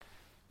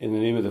In the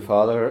name of the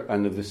Father,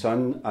 and of the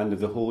Son, and of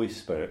the Holy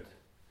Spirit,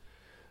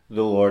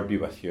 the Lord be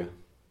with you.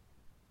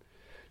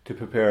 To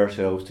prepare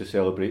ourselves to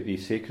celebrate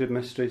these sacred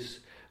mysteries,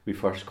 we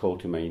first call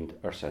to mind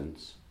our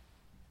sins.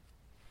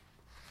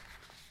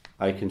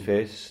 I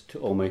confess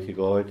to Almighty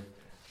God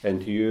and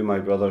to you, my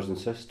brothers and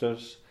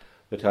sisters,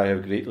 that I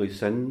have greatly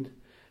sinned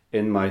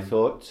in my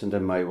thoughts and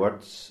in my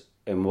words,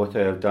 in what I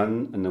have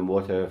done and in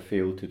what I have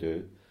failed to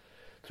do,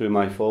 through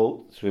my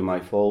most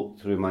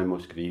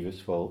grievous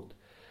fault.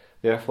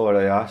 Therefore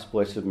I ask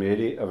Blessed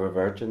Mary, ever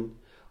Virgin,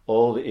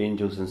 all the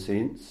angels and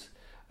saints,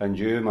 and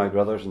you, my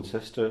brothers and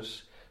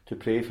sisters, to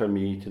pray for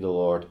me to the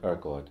Lord our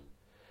God.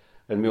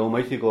 And may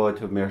Almighty God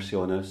have mercy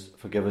on us,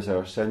 forgive us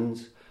our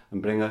sins, and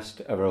bring us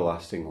to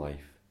everlasting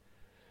life.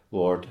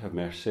 Lord, have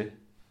mercy.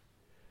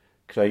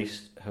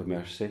 Christ, have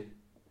mercy.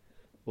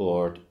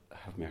 Lord,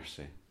 have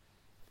mercy.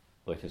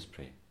 Let us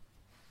pray.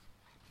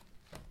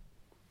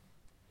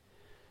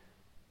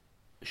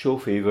 Show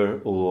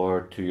favour, O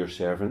Lord, to your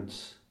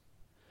servants,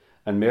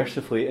 and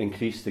mercifully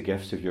increase the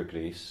gifts of your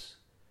grace,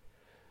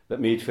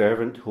 that made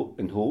fervent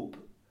in hope,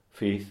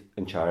 faith,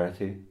 and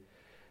charity,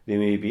 they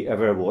may be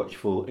ever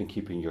watchful in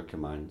keeping your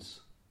commands.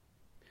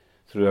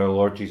 Through our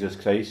Lord Jesus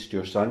Christ,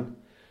 your Son,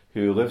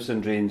 who lives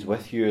and reigns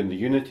with you in the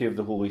unity of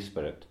the Holy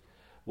Spirit,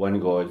 one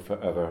God for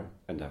ever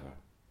and ever.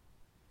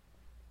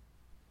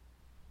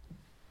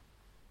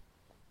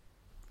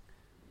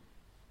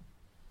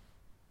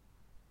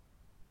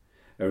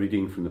 A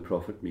reading from the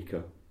prophet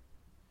Micah.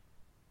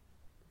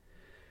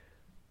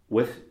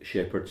 With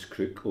shepherd's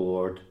crook, O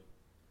Lord,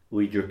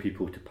 lead your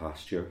people to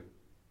pasture,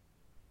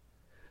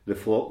 the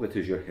flock that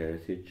is your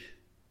heritage,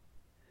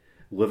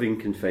 living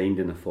confined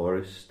in a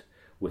forest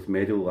with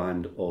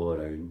meadowland all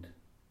around.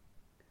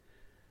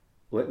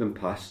 Let them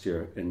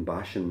pasture in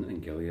Bashan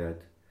and Gilead,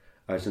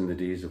 as in the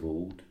days of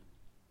old,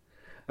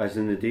 as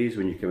in the days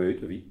when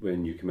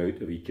you come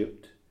out of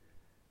Egypt.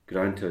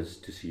 Grant us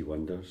to see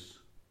wonders.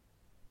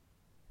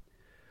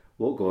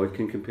 What God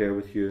can compare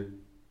with you,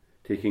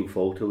 taking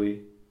fault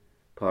away,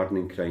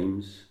 pardoning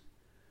crimes,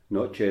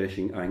 not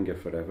cherishing anger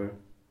forever,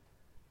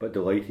 but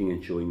delighting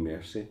in showing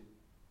mercy?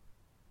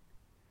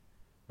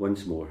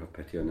 Once more have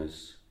pity on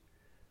us.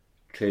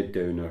 Tread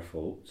down our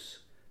faults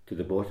to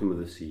the bottom of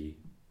the sea.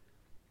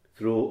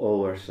 Throw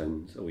all our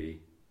sins away.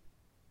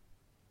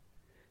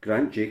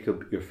 Grant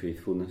Jacob your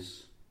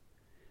faithfulness,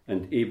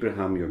 and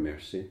Abraham your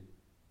mercy,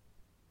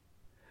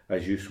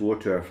 as you swore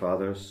to our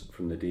fathers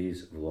from the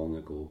days of long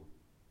ago.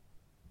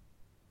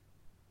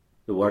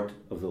 The word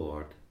of the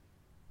Lord.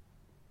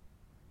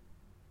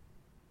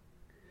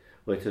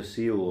 Let us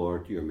see, O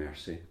Lord, your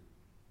mercy.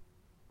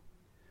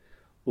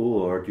 O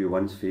Lord, you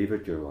once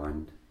favoured your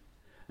land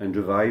and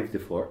revived the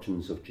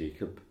fortunes of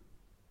Jacob.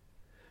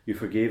 You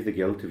forgave the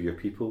guilt of your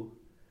people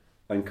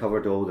and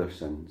covered all their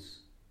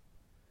sins.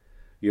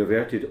 You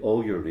averted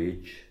all your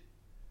rage.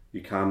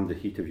 You calmed the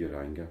heat of your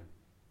anger.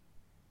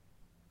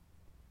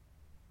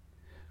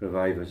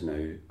 Revive us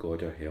now,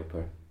 God our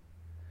helper.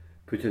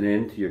 Put an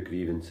end to your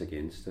grievance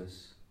against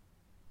us.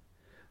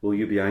 Will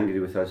you be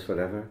angry with us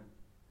forever?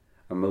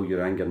 And will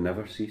your anger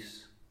never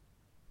cease?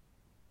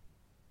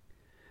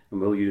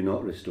 And will you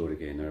not restore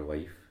again our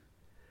life,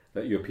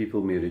 that your people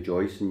may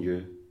rejoice in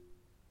you?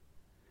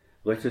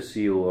 Let us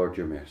see, O Lord,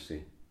 your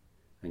mercy,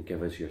 and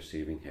give us your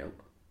saving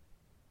help.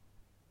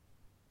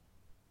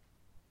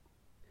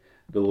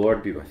 The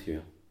Lord be with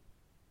you.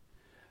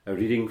 A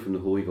reading from the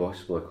Holy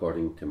Gospel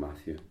according to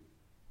Matthew.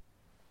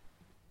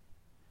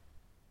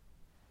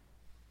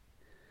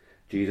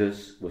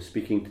 Jesus was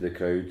speaking to the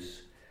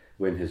crowds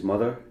when his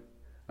mother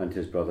and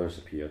his brothers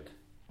appeared.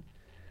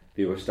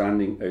 They were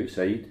standing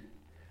outside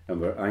and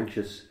were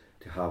anxious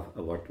to have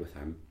a word with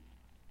him.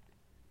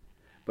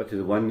 But to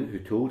the one who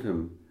told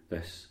him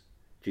this,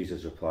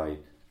 Jesus replied,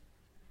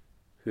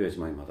 "Who is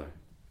my mother?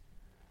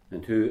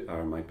 And who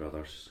are my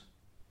brothers?"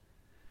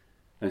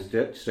 And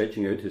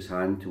stretching out his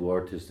hand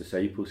toward his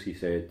disciples, he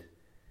said,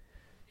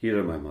 "Here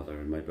are my mother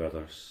and my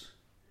brothers.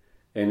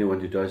 Anyone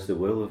who does the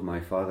will of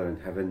my Father in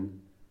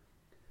heaven,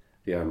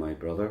 they are my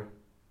brother,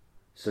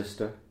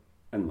 sister,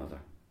 and mother."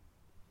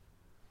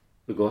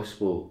 The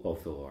Gospel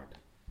of the Lord.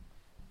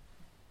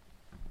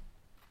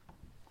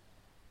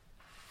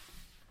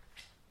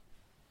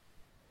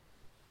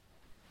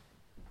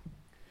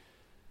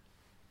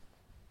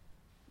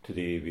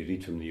 Today we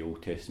read from the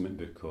Old Testament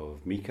book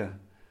of Micah,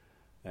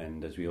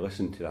 and as we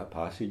listen to that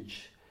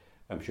passage,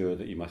 I'm sure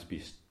that you must be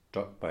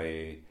struck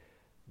by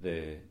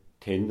the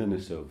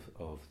tenderness of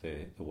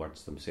the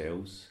words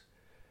themselves.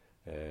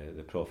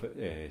 The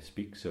prophet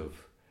speaks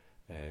of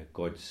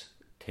God's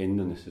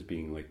tenderness as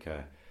being like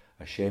a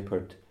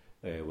shepherd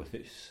with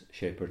his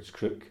shepherd's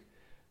crook,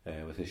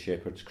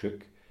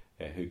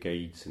 who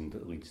guides and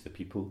leads the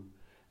people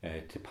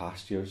to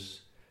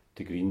pastures,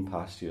 to green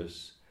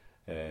pastures,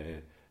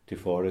 to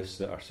forests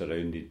that are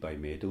surrounded by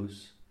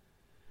meadows.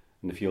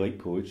 And if you like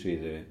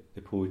poetry,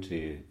 the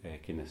poetry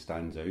kind of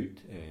stands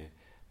out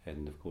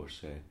and of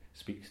course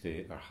speaks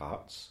to our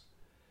hearts.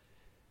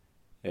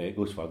 It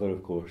goes further,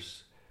 of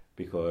course,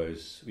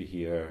 because we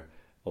hear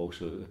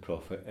Also, the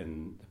prophet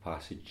in the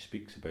passage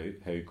speaks about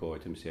how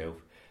God himself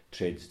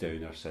treads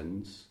down our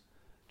sins,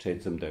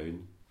 treads them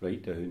down,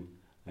 right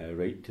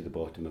to the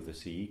bottom of the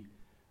sea,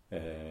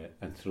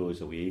 and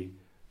throws away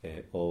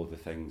all the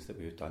things that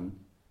we've done.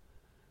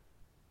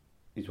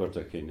 These words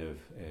are kind of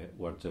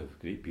words of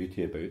great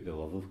beauty about the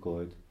love of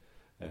God.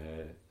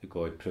 That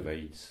God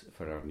provides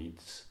for our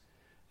needs,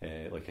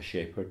 like a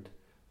shepherd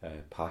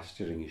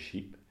pasturing his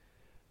sheep.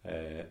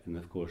 And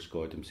of course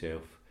God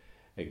himself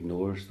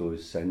ignores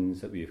those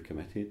sins that we have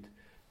committed,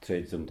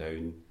 treads them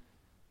down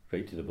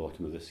right to the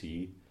bottom of the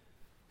sea,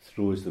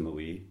 throws them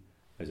away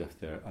as if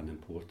they're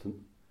unimportant.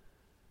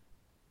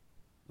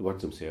 The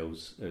words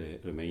themselves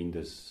remind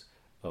us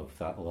of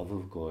that love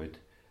of God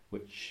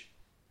which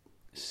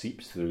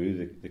seeps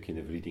through the kind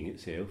of reading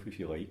itself, if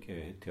you like,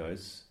 to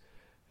us.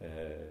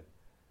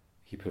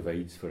 He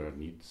provides for our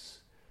needs.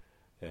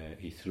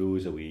 He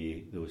throws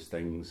away those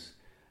things,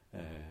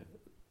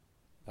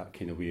 that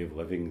kind of way of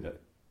living that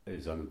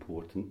is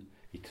unimportant.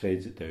 He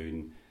treads it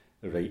down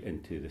right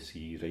into the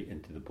sea, right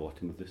into the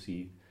bottom of the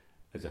sea,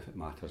 as if it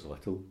matters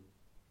little.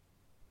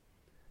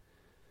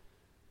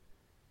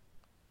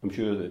 I'm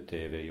sure that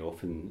very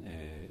often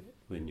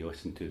when you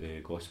listen to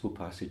the Gospel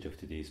passage of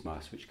today's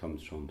Mass, which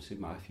comes from St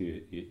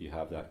Matthew, you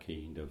have that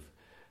kind of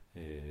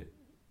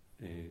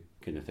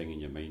thing in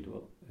your mind.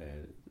 Well,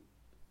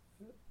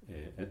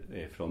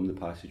 from the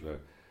passage where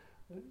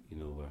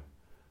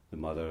the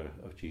mother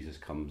of Jesus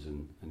comes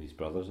and his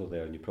brothers are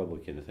there, and you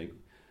probably kind of think,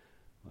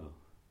 well,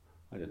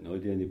 I don't know,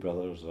 do any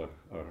brothers or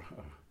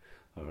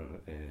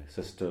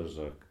sisters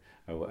or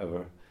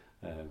whatever.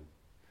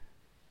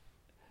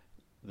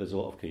 There's a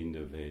lot of kind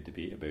of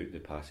debate about the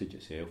passage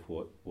itself,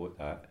 what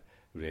that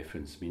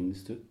reference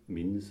means,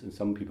 and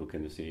some people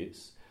kind of say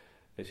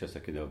it's just a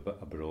kind of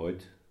a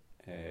broad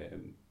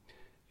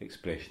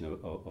expression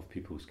of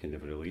people's kind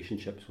of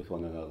relationships with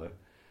one another.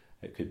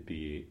 It could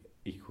be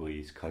equally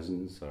his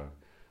cousins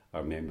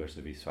or members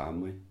of his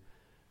family.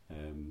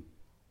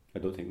 I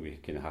don't think we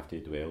kind of have to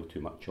dwell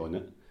too much on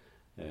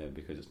it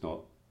because it's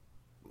not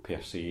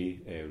per se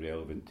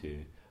relevant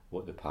to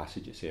what the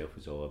passage itself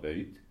is all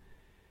about,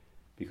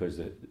 because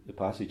the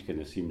passage kind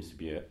of seems to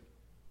be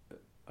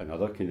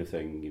another kind of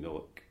thing,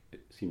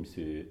 it seems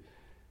to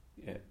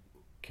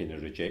kind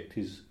of reject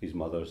his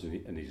mothers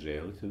and his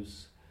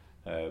relatives.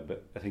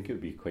 But I think it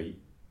would be quite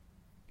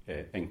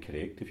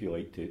incorrect, if you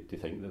like, to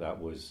think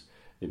that was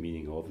the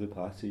meaning of the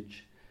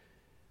passage,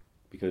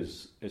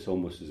 because it's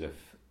almost as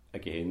if,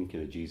 again,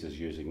 kind of Jesus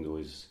using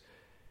those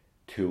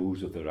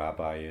tools of the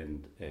rabbi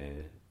and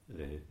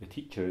the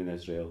teacher in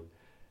Israel,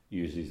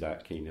 uses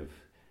that kind of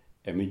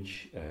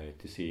image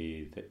to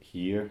say that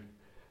here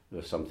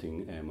there's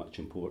something much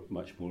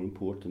more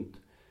important,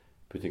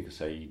 putting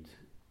aside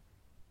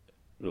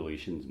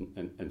relations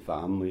and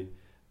family,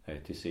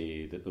 to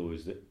say that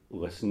those that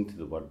listen to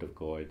the word of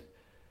God,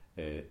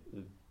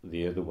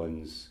 they're the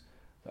ones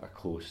that are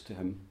close to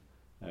him.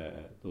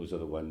 Those are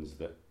the ones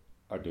that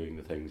are doing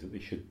the things that they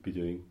should be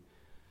doing.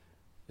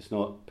 It's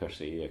not per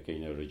se a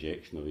kind of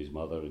rejection of his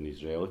mother and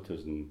his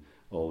relatives and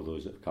all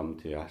those that have come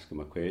to ask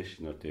him a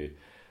question or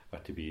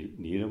to be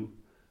near him,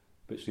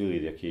 but it's really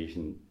the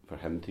occasion for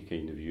him to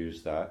kind of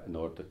use that in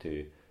order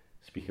to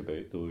speak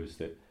about those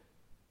that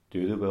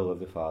do the will of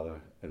the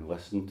Father and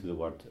listen to the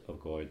word of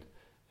God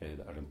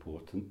that are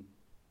important.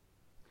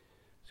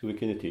 So we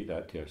kind of take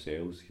that to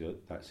ourselves,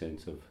 that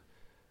sense of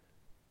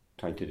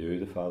trying to do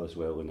the Father's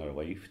will in our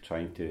life,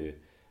 trying to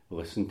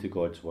listen to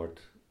God's word,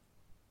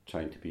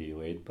 trying to be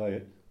led by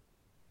it.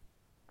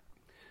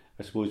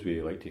 I suppose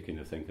we like to kind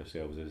of think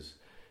ourselves as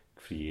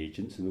free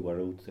agents in the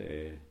world,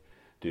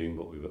 doing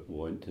what we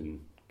want and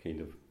kind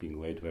of being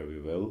led where we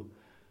will.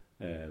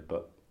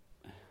 But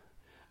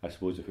I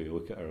suppose if we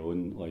look at our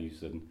own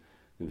lives, then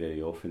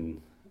very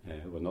often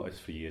we're not as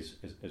free as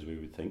we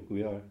would think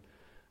we are.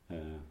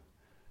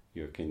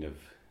 You're kind of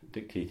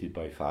dictated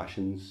by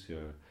fashions,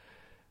 you're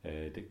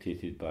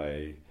dictated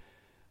by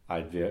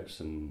adverts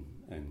and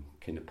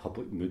kind of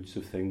public moods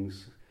of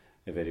things.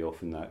 Very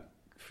often that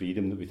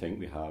freedom that we think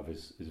we have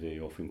is very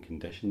often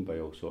conditioned by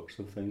all sorts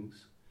of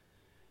things.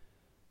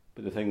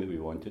 But the thing that we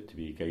want it to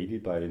be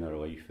guided by in our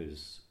life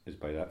is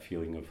by that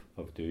feeling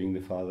of doing the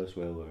Father's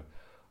will,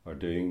 or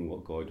doing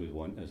what God would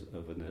want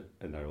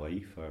in our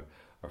life,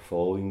 or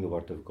following the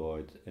word of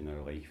God in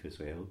our life as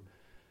well.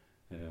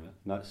 And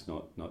that's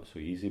not so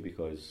easy,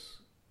 because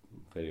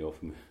very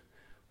often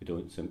we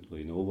don't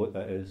simply know what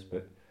that is,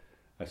 but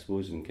I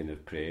suppose in kind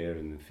of prayer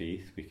and in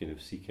faith we kind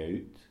of seek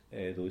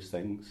out those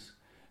things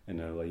in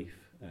our life,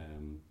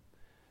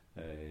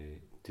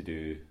 to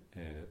do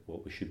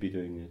what we should be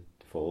doing,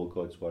 to follow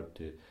God's word,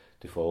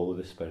 to follow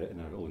the Spirit in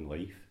our own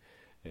life,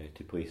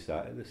 to place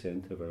that at the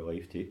centre of our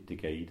life, to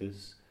guide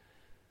us.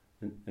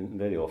 And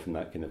very often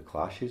that kind of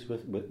clashes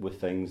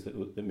with things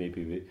that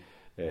maybe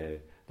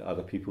that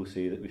other people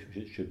say that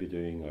we should be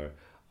doing, or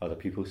other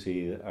people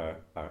say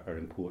that are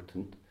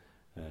important.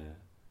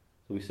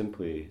 So we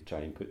simply try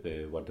and put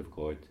the word of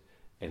God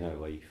in our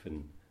life,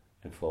 and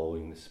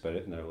following the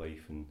Spirit in our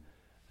life,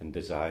 and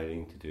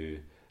desiring to do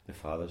the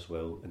Father's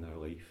will in our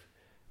life.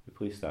 we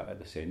place that at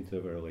the centre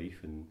of our life,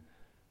 and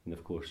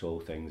of course all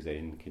things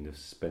then kind of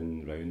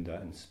spin round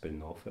that and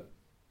spin off it.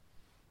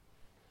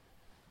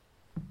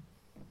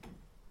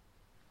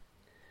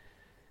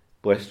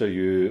 Blessed are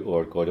you,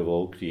 Lord God of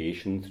all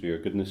creation, through your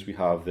goodness we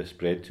have this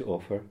bread to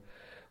offer,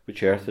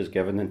 which earth has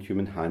given and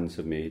human hands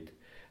have made.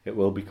 It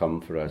will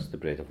become for us the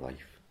bread of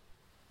life.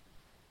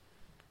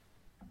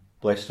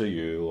 Blessed are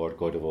you, Lord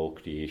God of all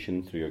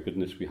creation, through your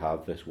goodness we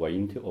have this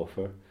wine to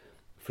offer,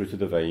 fruit of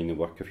the vine, the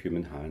work of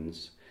human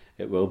hands.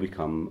 It will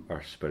become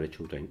our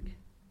spiritual drink.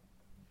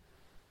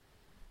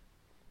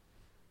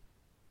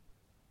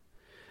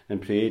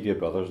 And pray, dear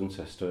brothers and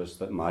sisters,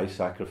 that my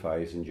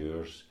sacrifice and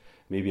yours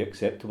may be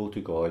acceptable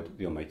to God,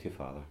 the Almighty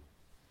Father.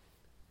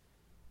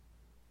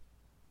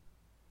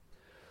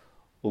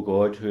 O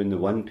God, who in the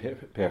one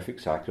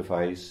perfect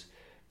sacrifice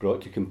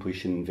brought to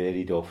completion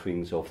varied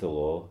offerings of the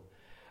law,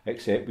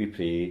 accept, we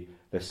pray,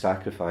 this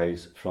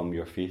sacrifice from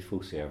your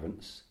faithful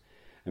servants,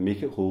 and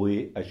make it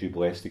holy as you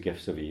bless the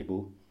gifts of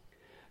Abel,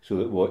 so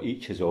that what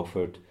each has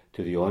offered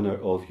to the honour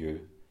of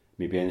you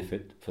may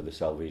benefit for the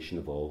salvation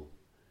of all.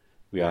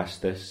 We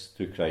ask this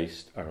through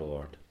Christ our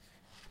Lord.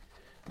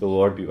 The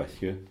Lord be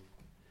with you.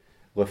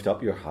 Lift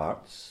up your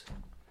hearts.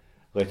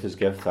 Let us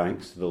give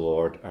thanks to the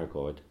Lord our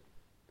God.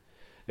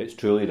 It's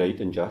truly right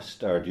and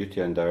just, our duty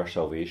and our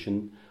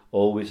salvation,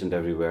 always and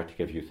everywhere to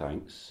give you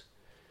thanks,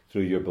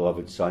 through your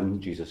beloved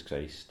Son, Jesus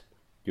Christ,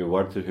 your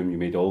Word, through whom you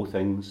made all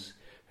things,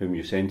 whom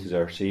you sent as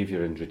our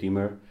Saviour and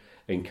Redeemer,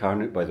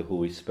 incarnate by the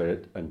Holy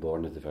Spirit and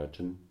born of the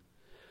Virgin.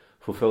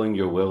 Fulfilling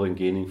your will and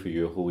gaining for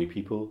you a holy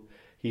people,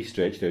 he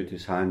stretched out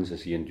his hands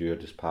as he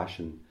endured his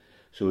passion,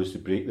 so as to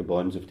break the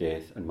bonds of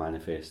death and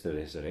manifest the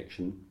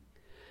resurrection.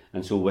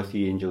 And so with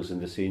the angels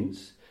and the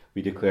saints,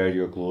 we declare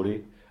your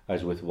glory,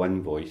 as with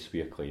one voice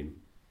we acclaim.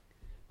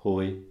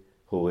 Holy,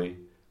 holy,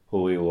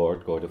 holy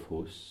Lord God of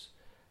hosts,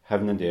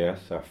 heaven and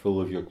earth are full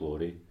of your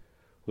glory.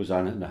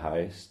 Hosanna in the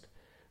highest.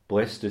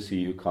 Blessed is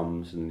he who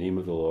comes in the name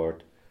of the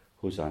Lord.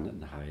 Hosanna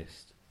in the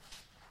highest.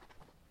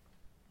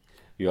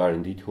 You are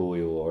indeed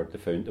holy, O Lord, the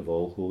fount of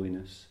all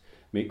holiness.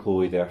 Make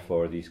holy,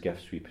 therefore, these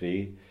gifts, we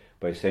pray,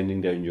 by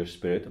sending down your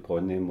Spirit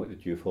upon them like the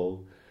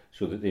dewfall,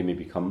 so that they may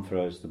become for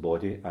us the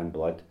body and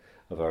blood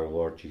of our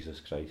Lord Jesus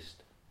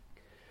Christ.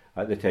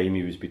 At the time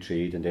he was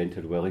betrayed and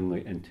entered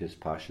willingly into his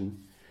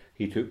passion,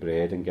 he took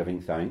bread and, giving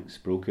thanks,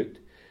 broke it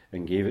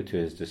and gave it to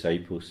his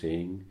disciples,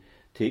 saying,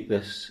 "Take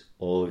this,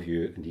 all of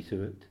you, and eat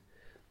of it,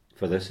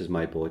 for this is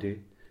my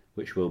body,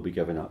 which will be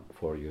given up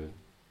for you."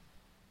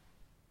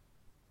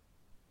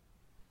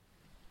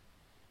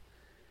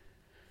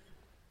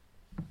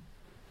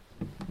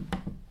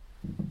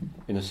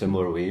 In a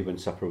similar way, when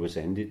supper was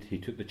ended, he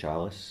took the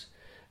chalice,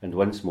 and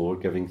once more,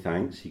 giving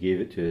thanks, he gave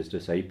it to his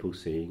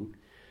disciples, saying,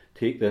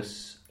 "Take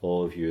this,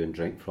 all of you, and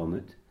drink from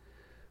it,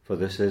 for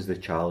this is the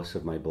chalice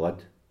of my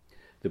blood,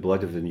 the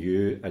blood of the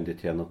new and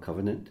eternal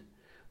covenant,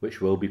 which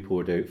will be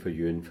poured out for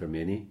you and for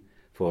many,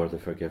 for the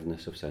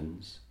forgiveness of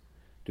sins.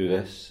 Do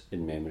this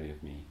in memory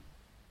of me."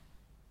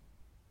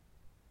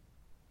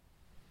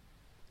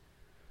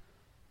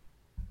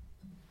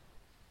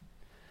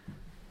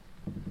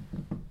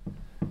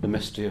 The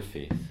mystery of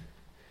faith.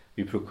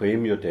 We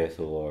proclaim your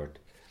death, O Lord,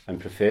 and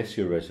profess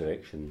your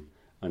resurrection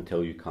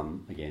until you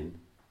come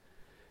again.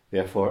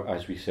 Therefore,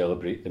 as we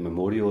celebrate the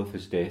memorial of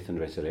his death and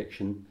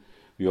resurrection,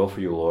 we offer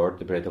you, Lord,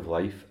 the bread of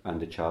life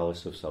and the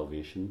chalice of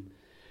salvation,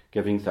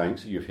 giving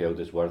thanks that you have held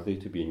us worthy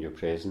to be in your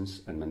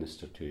presence and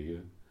minister to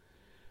you.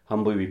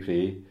 Humbly we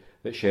pray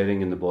that,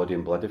 sharing in the body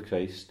and blood of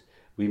Christ,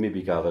 we may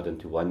be gathered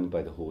into one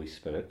by the Holy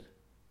Spirit.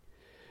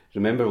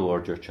 Remember,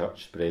 Lord, your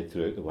church spread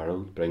throughout the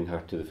world. Bring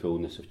her to the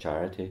fullness of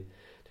charity,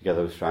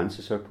 together with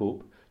Francis our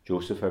Pope,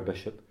 Joseph our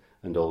Bishop,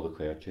 and all the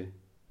clergy.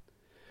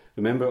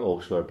 Remember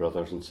also our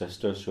brothers and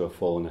sisters who have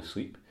fallen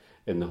asleep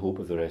in the hope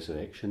of the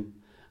resurrection,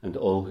 and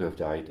all who have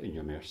died in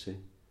your mercy.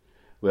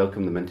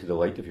 Welcome them into the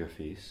light of your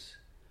face.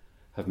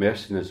 Have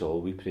mercy on us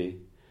all, we pray,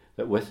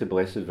 that with the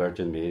Blessed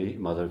Virgin Mary,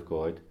 Mother of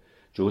God,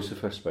 Joseph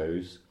her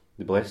spouse,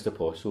 the blessed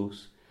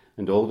apostles,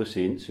 and all the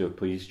saints who have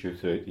pleased you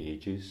throughout the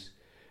ages,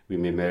 we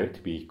may merit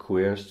to be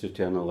co-heirs to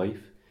eternal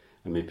life,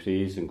 and may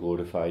praise and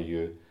glorify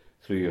you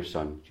through your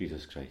Son,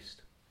 Jesus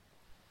Christ.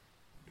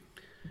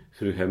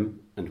 Through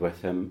him, and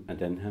with him,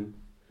 and in him,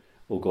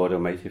 O God,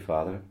 Almighty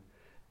Father,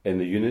 in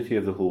the unity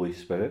of the Holy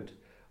Spirit,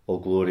 all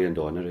glory and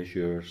honour is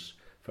yours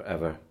for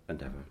ever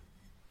and ever.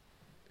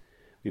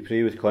 We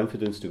pray with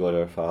confidence to God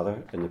our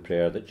Father in the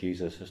prayer that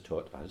Jesus has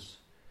taught us.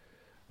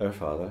 Our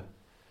Father,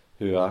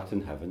 who art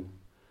in heaven,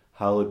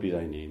 hallowed be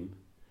thy name.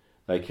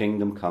 Thy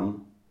kingdom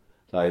come,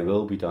 thy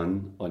will be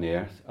done on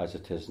earth as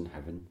it is in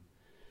heaven.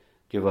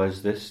 Give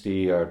us this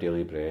day our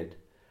daily bread,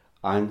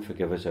 and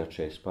forgive us our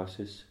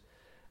trespasses,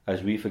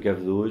 as we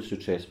forgive those who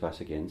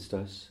trespass against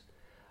us.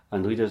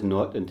 And lead us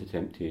not into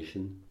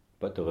temptation,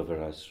 but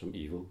deliver us from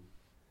evil.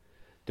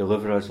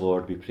 Deliver us,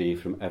 Lord, we pray,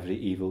 from every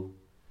evil.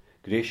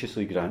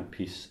 Graciously grant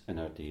peace in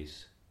our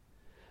days,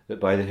 that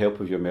by the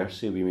help of your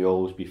mercy we may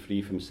always be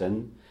free from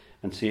sin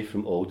and safe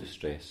from all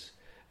distress,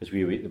 as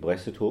we await the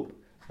blessed hope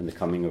and the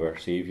coming of our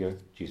Saviour,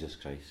 Jesus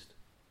Christ.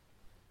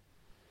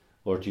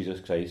 Lord Jesus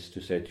Christ,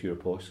 who said to your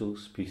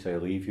apostles, "Peace I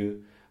leave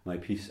you, my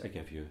peace I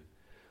give you,"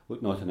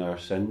 look not on our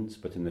sins,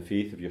 but in the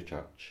faith of your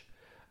church,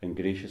 and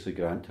graciously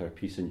grant her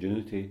peace and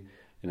unity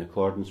in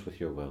accordance with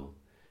your will,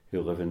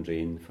 who live and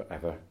reign for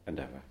ever and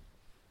ever.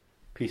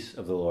 Peace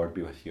of the Lord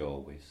be with you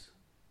always.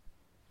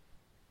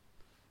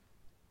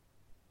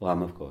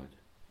 Lamb of God,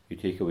 you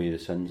take away the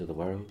sins of the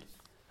world,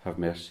 have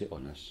mercy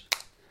on us.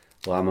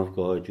 Lamb of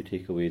God, you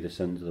take away the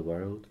sins of the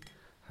world,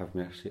 have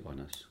mercy on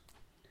us.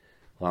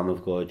 Lamb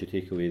of God, you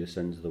take away the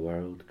sins of the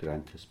world,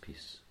 grant us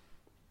peace.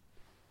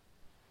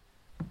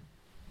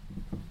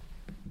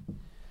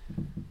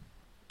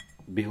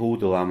 Behold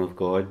the Lamb of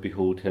God,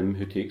 behold him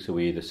who takes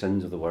away the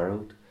sins of the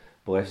world.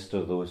 Blessed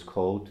are those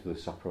called to the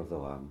supper of the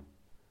Lamb.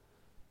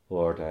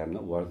 Lord, I am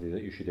not worthy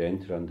that you should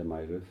enter under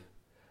my roof,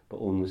 but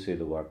only say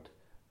the word,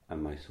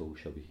 and my soul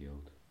shall be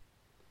healed.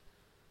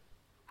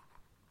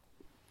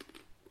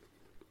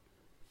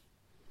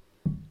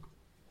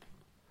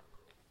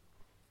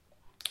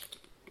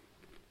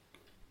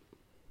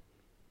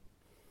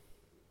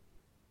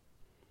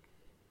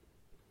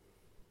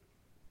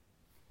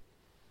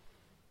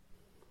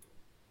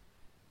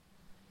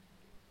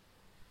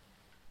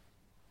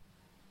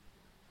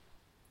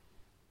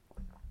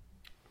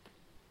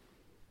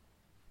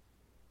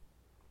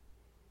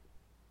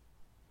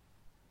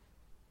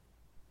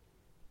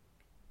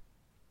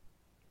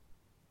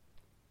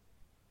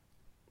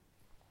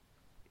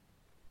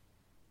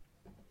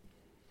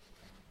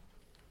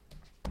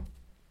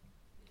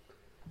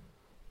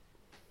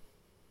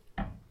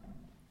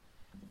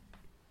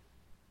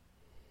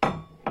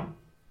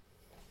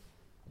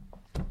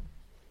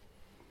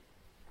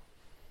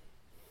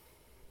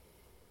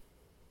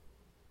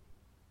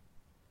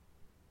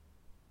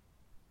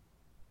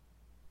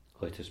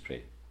 Let us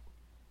pray.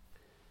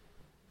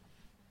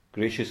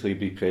 Graciously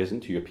be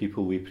present to your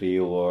people, we pray,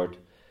 O Lord,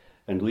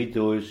 and lead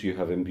those you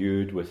have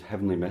imbued with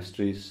heavenly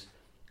mysteries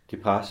to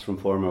pass from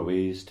former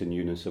ways to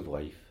newness of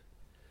life.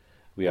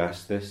 We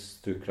ask this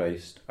through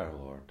Christ our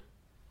Lord.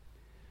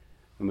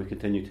 And we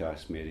continue to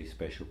ask Mary's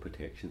special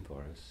protection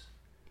for us.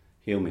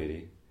 Hail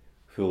Mary,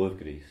 full of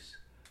grace,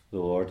 the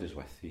Lord is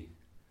with thee.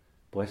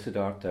 Blessed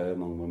art thou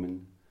among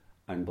women,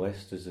 and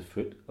blessed is the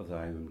fruit of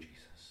thy womb,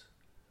 Jesus.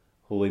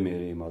 Holy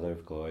Mary, Mother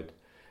of God,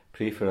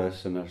 pray for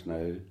us sinners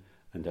now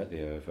and at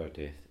the hour of our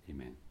death.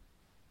 Amen.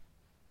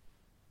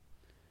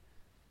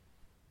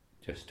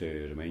 Just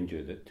to remind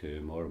you that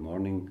tomorrow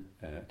morning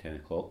at 10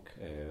 o'clock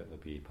there'll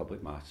be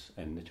public mass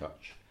in the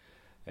church.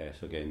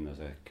 So again, there's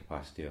a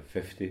capacity of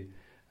 50,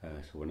 so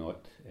we're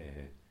not,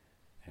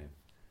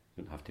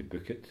 don't have to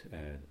book it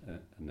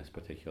on this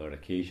particular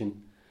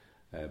occasion,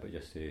 but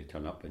just to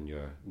turn up and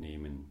your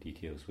name and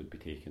details would be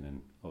taken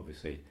and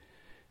obviously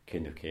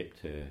kind of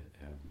kept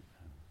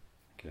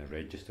kind of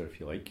register if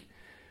you like.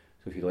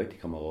 So if you'd like to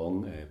come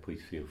along,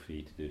 please feel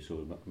free to do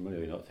so. I'm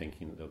really not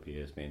thinking that there'll be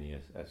as many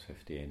as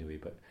 50 anyway,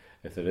 but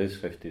if there is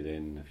 50,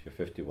 then if you're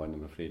 51,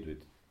 I'm afraid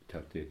we'd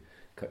have to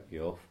cut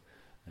you off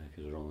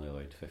because we're only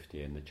allowed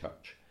 50 in the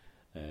church.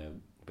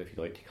 But if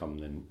you'd like to come,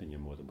 then you're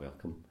more than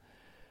welcome.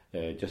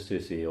 Just to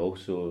say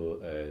also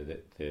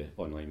that the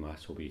online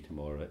mass will be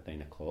tomorrow at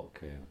 9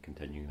 o'clock,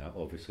 continuing that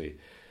obviously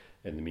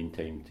in the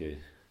meantime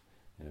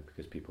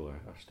because people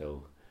are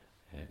still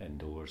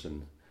indoors,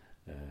 and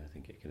I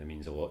think it kind of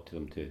means a lot to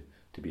them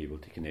to be able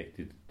to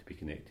be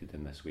connected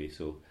in this way.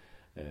 So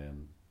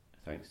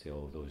thanks to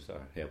all of those that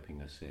are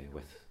helping us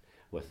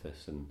with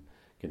this and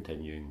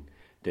continuing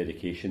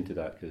dedication to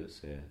that,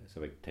 because it's a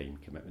big time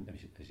commitment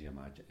as you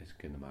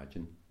can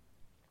imagine.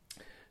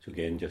 So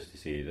again, just to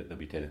say that there'll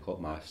be 10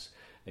 o'clock mass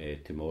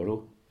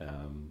tomorrow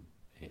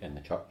in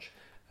the church,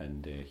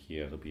 and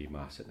here there'll be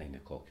mass at 9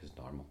 o'clock as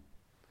normal.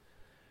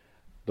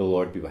 The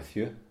Lord be with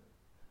you,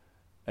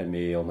 and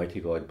may Almighty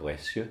God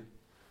bless you,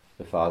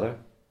 the Father,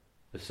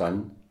 the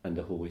Son, and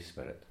the Holy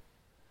Spirit.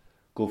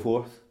 Go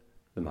forth,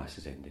 the Mass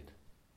is ended.